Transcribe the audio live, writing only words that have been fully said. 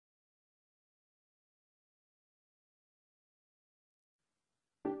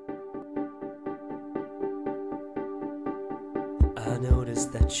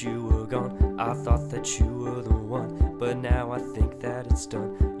noticed that you were gone. I thought that you were the one, but now I think that it's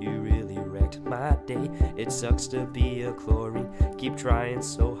done. You really wrecked my day. It sucks to be a chlorine. Keep trying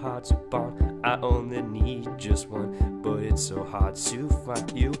so hard to bond. I only need just one, but it's so hard to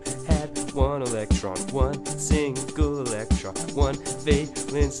find. You had one electron, one single electron, one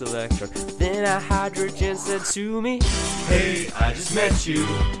valence electron. Then a hydrogen said to me, hey, I just met you,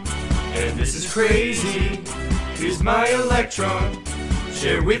 and this is crazy. Here's my electron,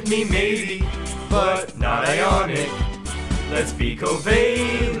 share with me maybe, but not ionic. Let's be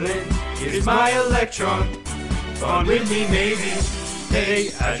covalent. Here's my electron, bond with me maybe. Hey,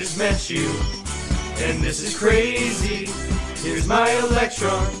 I just met you, and this is crazy. Here's my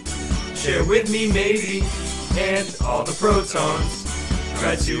electron, share with me maybe, and all the protons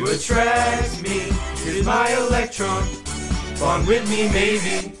try to attract me. Here's my electron, bond with me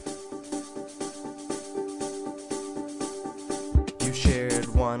maybe. you shared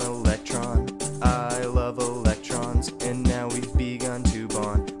one electron. I love electrons, and now we've begun to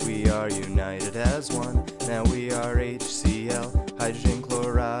bond. We are united as one. Now we are HCl, hydrogen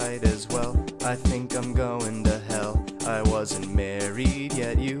chloride as well. I think I'm going to hell. I wasn't married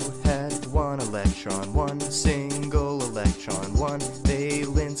yet. You had one electron, one single electron, one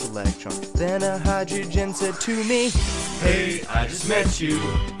valence electron. Then a hydrogen said to me, hey, I just met you,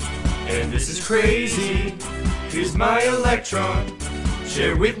 and this is crazy. Here's my electron,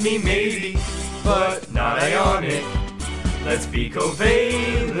 share with me maybe, but not ionic. Let's be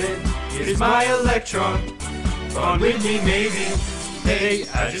covalent. Here's my electron, bond with me maybe. Hey,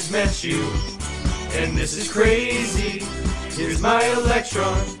 I just met you, and this is crazy. Here's my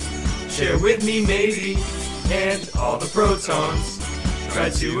electron, share with me maybe, and all the protons try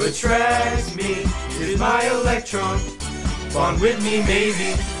to attract me. Here's my electron, bond with me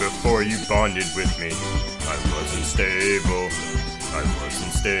maybe. Before you bonded with me, I wasn't stable. I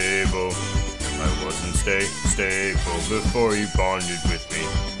wasn't stable. I wasn't stable. Before you bonded with me,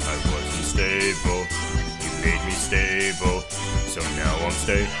 I wasn't stable. You made me stable, so now I'm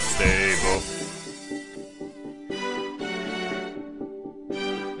stable.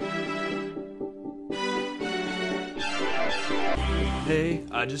 Hey,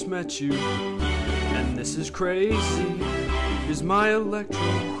 I just met you, and this is crazy. Here's my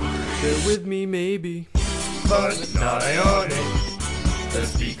electron, share with me maybe, but not ionic.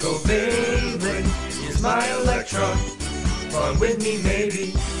 Let's be covalent. Here's my electron, bond with me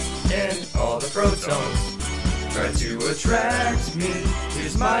maybe, and all the protons try to attract me.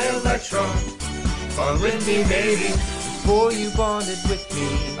 Here's my electron, bond with me maybe. before you bonded with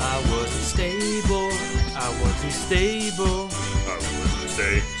me, I wasn't stable. I wasn't stable. I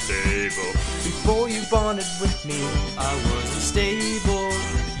wasn't stable. Before you bonded with me, I wasn't stable.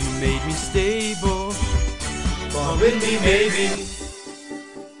 You made me stable. Bond with me maybe.